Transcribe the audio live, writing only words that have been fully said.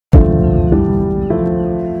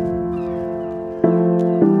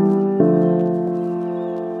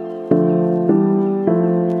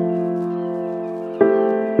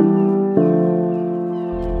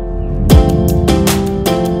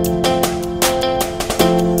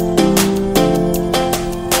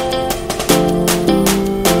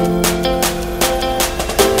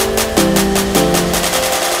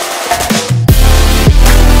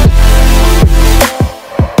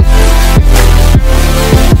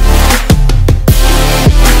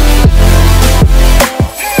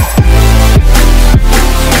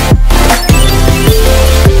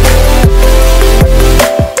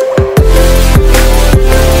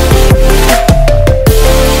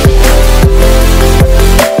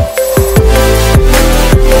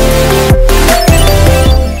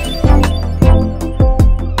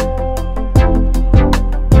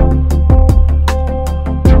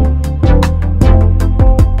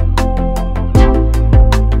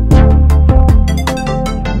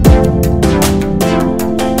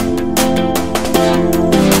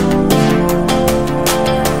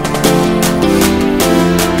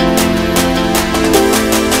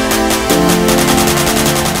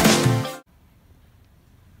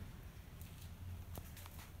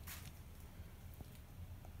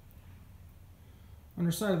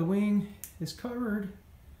underside of the wing is covered,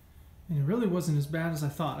 and it really wasn't as bad as I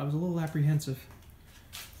thought. I was a little apprehensive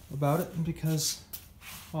about it because,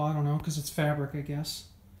 well, I don't know, because it's fabric, I guess.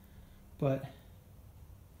 But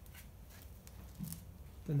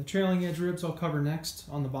then the trailing edge ribs I'll cover next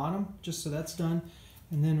on the bottom, just so that's done.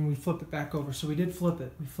 And then we flip it back over. So we did flip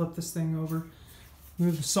it. We flipped this thing over,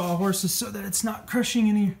 move the sawhorses so that it's not crushing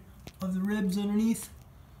any of the ribs underneath.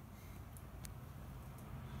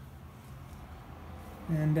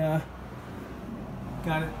 And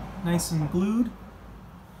got it nice and glued.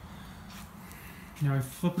 Now I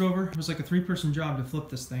flip it over. It was like a 3-person job to flip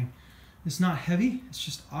this thing. It's not heavy, it's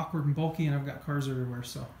just awkward and bulky, and I've got cars everywhere,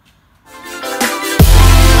 so.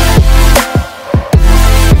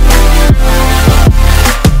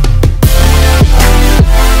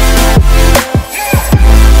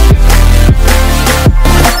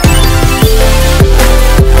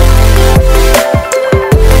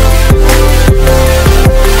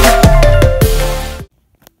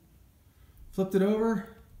 Flipped it over,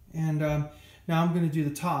 and now I'm going to do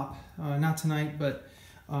the top. Not tonight, but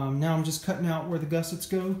now I'm just cutting out where the gussets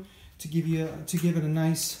go to give it a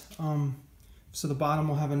nice, so the bottom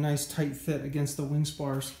will have a nice tight fit against the wing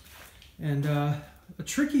spars. And a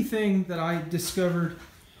tricky thing that I discovered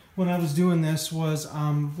when I was doing this was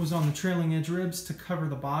on the trailing edge ribs to cover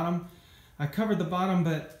the bottom. I covered the bottom,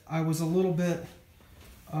 but I was a little bit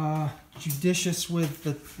judicious with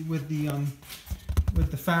the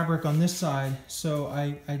fabric on this side, so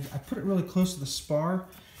I put it really close to the spar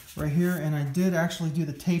right here, and I did actually do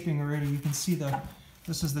the taping already. You can see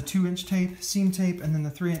this is the 2-inch tape, seam tape, and then the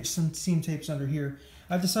 3-inch seam tapes under here.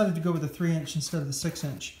 I've decided to go with the 3-inch instead of the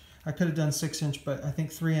 6-inch. I could have done 6-inch, but I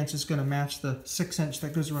think 3-inch is going to match the 6-inch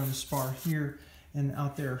that goes around the spar here and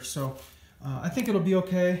out there. So I think it'll be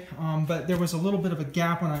okay, but there was a little bit of a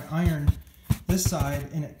gap when I ironed this side,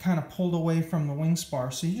 and it kind of pulled away from the wing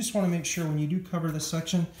spar. So you just want to make sure when you do cover this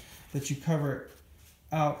section that you cover it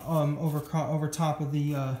out over top of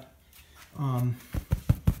the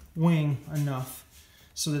wing enough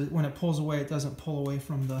so that when it pulls away, it doesn't pull away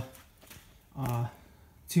from the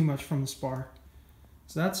too much from the spar.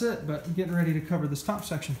 So that's it, but I'm getting ready to cover this top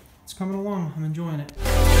section. It's coming along. I'm enjoying it.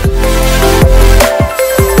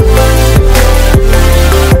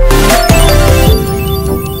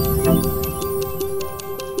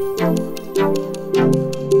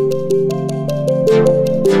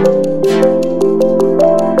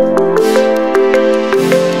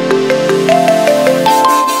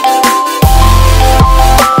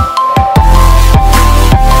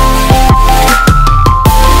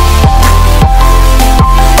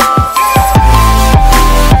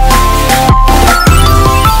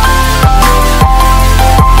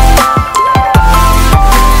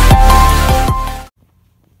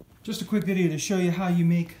 Just a quick video to show you how you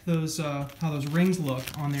make those how those rings look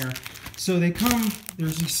on there. So they come,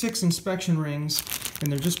 there's these 6 inspection rings,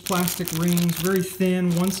 and they're just plastic rings, very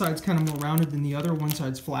thin. One side's kind of more rounded than the other, one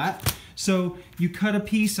side's flat. So you cut a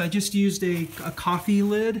piece. I just used a coffee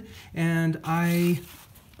lid, and I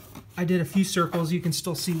did a few circles. You can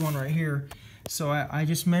still see one right here. So I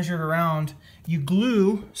just measured around. You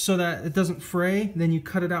glue so that it doesn't fray, then you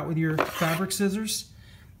cut it out with your fabric scissors.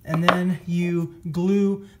 And then you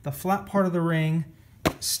glue the flat part of the ring,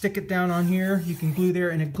 stick it down on here, you can glue there,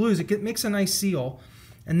 and it glues, it makes a nice seal.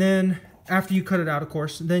 And then after you cut it out, of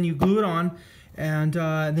course, then you glue it on, and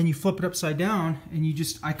then you flip it upside down, and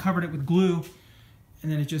I covered it with glue,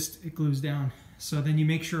 and then it glues down. So then you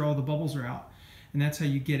make sure all the bubbles are out, and that's how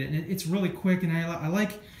you get it. And it's really quick, and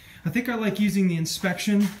I think I like using the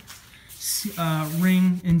inspection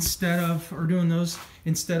ring instead of doing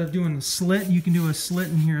the slit. You can do a slit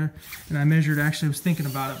in here, and I measured, actually I was thinking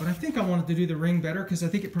about it, but I think I wanted to do the ring better because I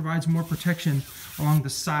think it provides more protection along the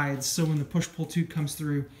sides, so when the push-pull tube comes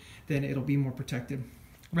through, then it'll be more protected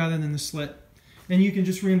rather than the slit. And you can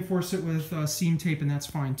just reinforce it with seam tape, and that's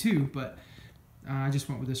fine too, but I just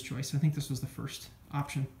went with this choice. I think this was the first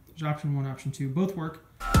option. There's option 1, option 2, both work.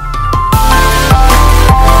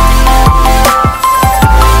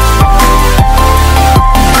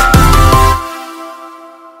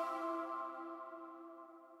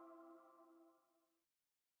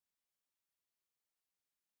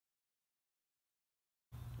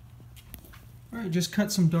 Alright, just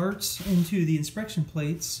cut some darts into the inspection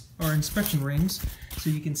plates, or inspection rings, so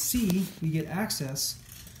you can see we get access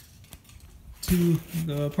to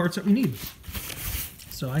the parts that we need.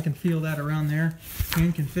 So I can feel that around there,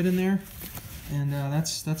 hand can fit in there, and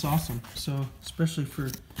that's awesome. So especially for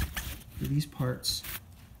these parts.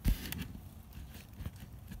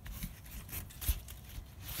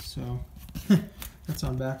 So that's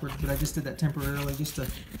on backwards, but I just did that temporarily just to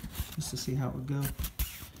see how it would go.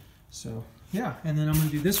 So yeah, and then I'm going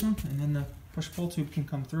to do this one, and then the push-pull tube can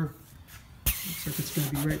come through. Looks like it's going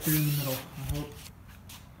to be right there in the middle, I hope.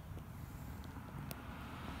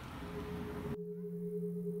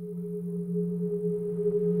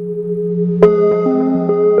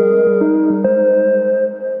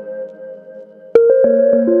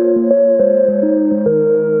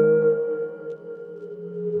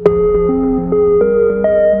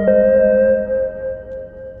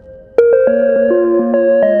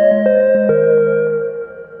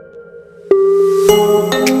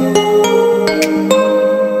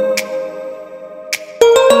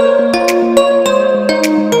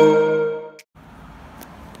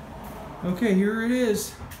 Okay, here it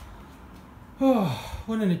is. Oh,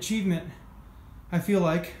 what an achievement, I feel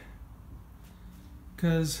like,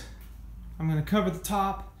 because I'm going to cover the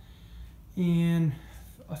top and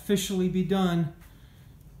officially be done,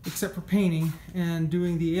 except for painting and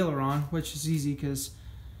doing the aileron, which is easy because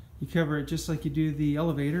you cover it just like you do the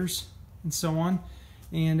elevators and so on.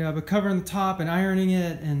 And but covering the top and ironing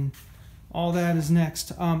it and all that is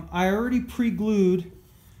next. I already pre-glued.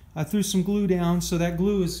 I threw some glue down, so that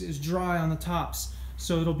glue is dry on the tops.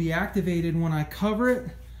 So it'll be activated when I cover it,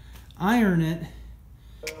 iron it,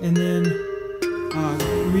 and then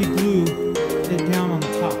re-glue it down on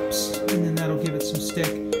the tops. And then that'll give it some stick.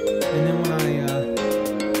 And then when I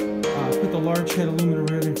put the large head aluminum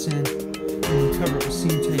rivets in and cover it with seam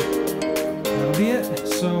tape, that'll be it.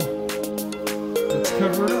 So